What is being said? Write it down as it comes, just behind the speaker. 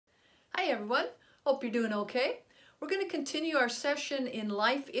Hi everyone, hope you're doing okay. We're going to continue our session in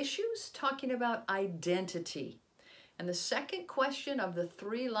life issues talking about identity. And the second question of the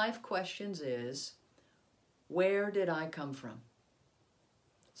 3 life questions is, where did I come from?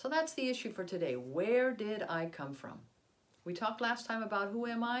 So that's the issue for today. Where did I come from? We talked last time about who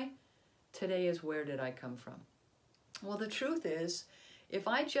am I? Today is where did I come from? Well, the truth is, if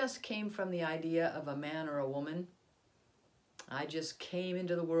I just came from the idea of a man or a woman, I just came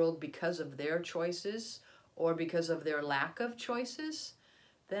into the world because of their choices or because of their lack of choices,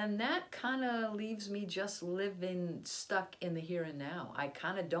 then that kind of leaves me just living stuck in the here and now. I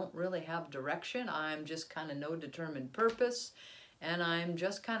kind of don't really have direction. I'm just kind of no determined purpose, and I'm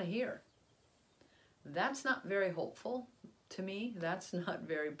just kind of here. That's not very hopeful to me. That's not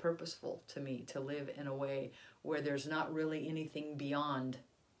very purposeful to me, to live in a way where there's not really anything beyond.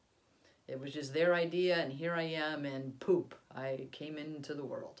 It was just their idea, and here I am, and poop, I came into the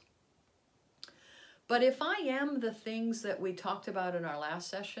world. But if I am the things that we talked about in our last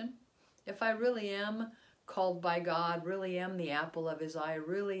session, if I really am called by God, really am the apple of his eye,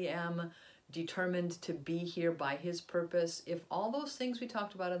 really am determined to be here by his purpose, if all those things we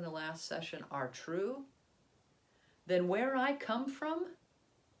talked about in the last session are true, then where I come from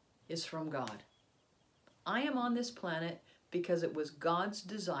is from God. I am on this planet because it was God's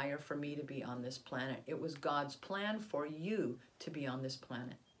desire for me to be on this planet. It was God's plan for you to be on this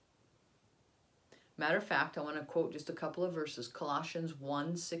planet. Matter of fact, I want to quote just a couple of verses. Colossians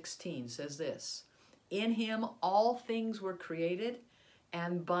 1:16 says this, "In him all things were created,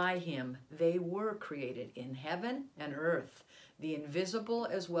 and by him they were created in heaven and earth, the invisible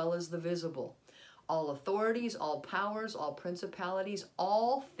as well as the visible. All authorities, all powers, all principalities,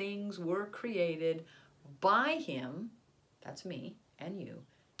 all things were created by him," that's me and you,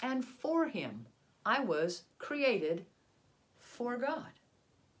 "and for him." I was created for God.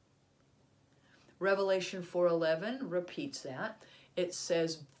 Revelation 4:11 repeats that. It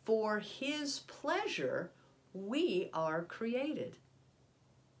says, "For his pleasure we are created."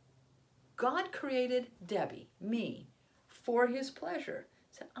 God created Debbie, me, for his pleasure.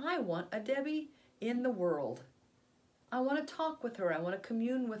 He said, I want a Debbie in the world. I want to talk with her. I want to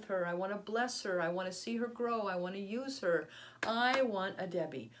commune with her. I want to bless her. I want to see her grow. I want to use her. I want a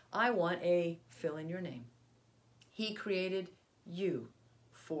Debbie. I want a fill in your name. He created you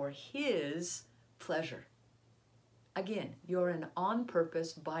for his pleasure. Again, you're an on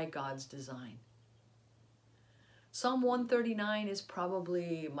purpose by God's design. Psalm 139 is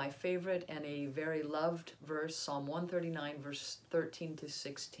probably my favorite and a very loved verse. Psalm 139, verse 13 to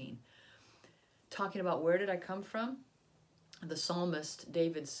 16. Talking about where did I come from? The psalmist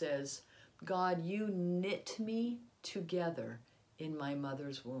David says, "God, you knit me together in my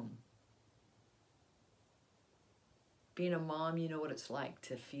mother's womb." Being a mom, you know what it's like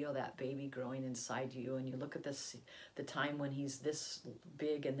to feel that baby growing inside you, and you look at the time when he's this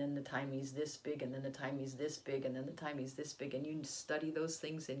big, and then the time he's this big, and then the time he's this big, and then the time he's this big, and you study those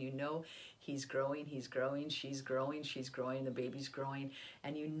things, and you know he's growing, she's growing, the baby's growing,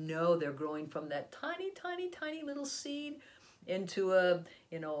 and you know they're growing from that tiny, tiny, tiny little seed into a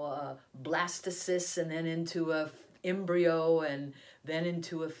blastocyst, and then into a embryo, and then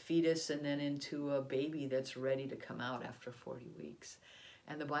into a fetus, and then into a baby that's ready to come out after 40 weeks.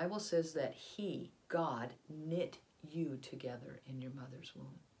 And the Bible says that he, God, knit you together in your mother's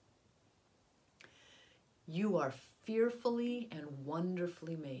womb. You are fearfully and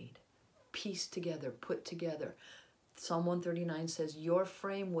wonderfully made, pieced together, put together. Psalm 139 says, "Your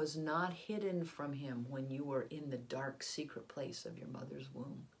frame was not hidden from him when you were in the dark secret place of your mother's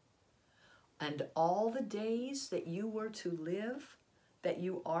womb. And all the days that you were to live, that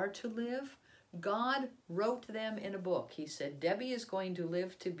you are to live, God wrote them in a book." He said, Debbie is going to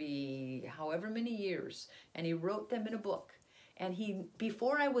live to be however many years. And he wrote them in a book. And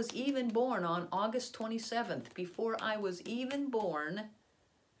before I was even born, on August 27th, before I was even born,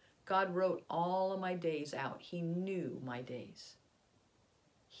 God wrote all of my days out. He knew my days.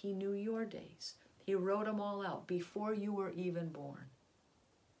 He knew your days. He wrote them all out before you were even born.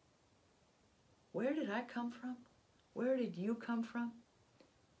 Where did I come from? Where did you come from?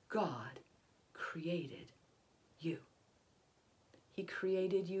 God created you. He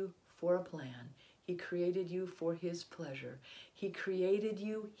created you for a plan. He created you for his pleasure. He created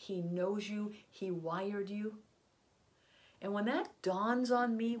you. He knows you. He wired you. And when that dawns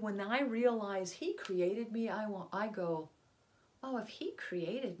on me, when I realize he created me, I go, oh, if he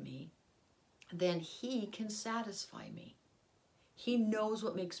created me, then he can satisfy me. He knows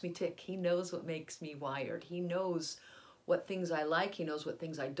what makes me tick. He knows what makes me wired. He knows what things I like. He knows what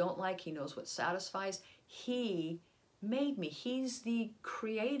things I don't like. He knows what satisfies. He made me. He's the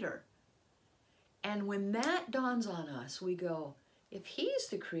creator. And when that dawns on us, we go, if he's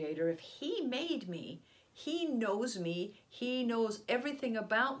the creator, if he made me, he knows everything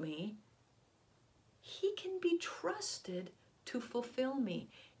about me, he can be trusted to fulfill me.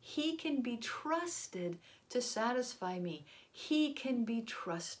 He can be trusted to satisfy me. He can be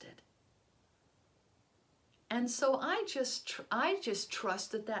trusted. And so I just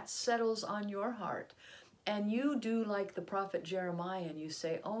trust that that settles on your heart. And you do like the prophet Jeremiah and you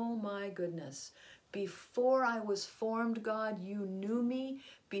say, oh my goodness, before I was formed, God, you knew me.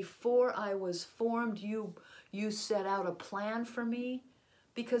 Before I was formed, you set out a plan for me.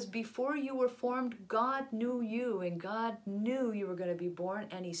 Because before you were formed, God knew you, and God knew you were going to be born,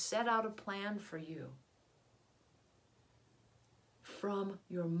 and he set out a plan for you from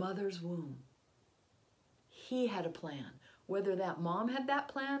your mother's womb. He had a plan. Whether that mom had that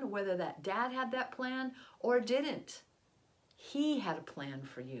plan, whether that dad had that plan, or didn't, he had a plan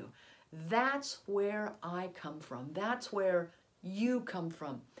for you. That's where I come from. That's where you come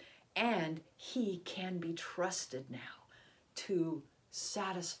from. And he can be trusted now to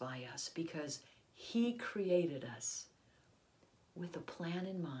satisfy us because he created us with a plan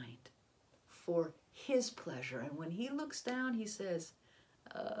in mind for his pleasure. And when he looks down, he says,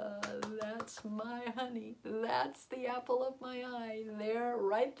 that's my honey. That's the apple of my eye. There,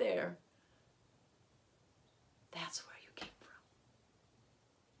 right there. That's where you came from.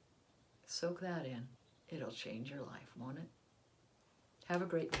 Soak that in. It'll change your life, won't it? Have a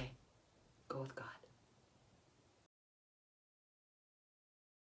great day. Go with God.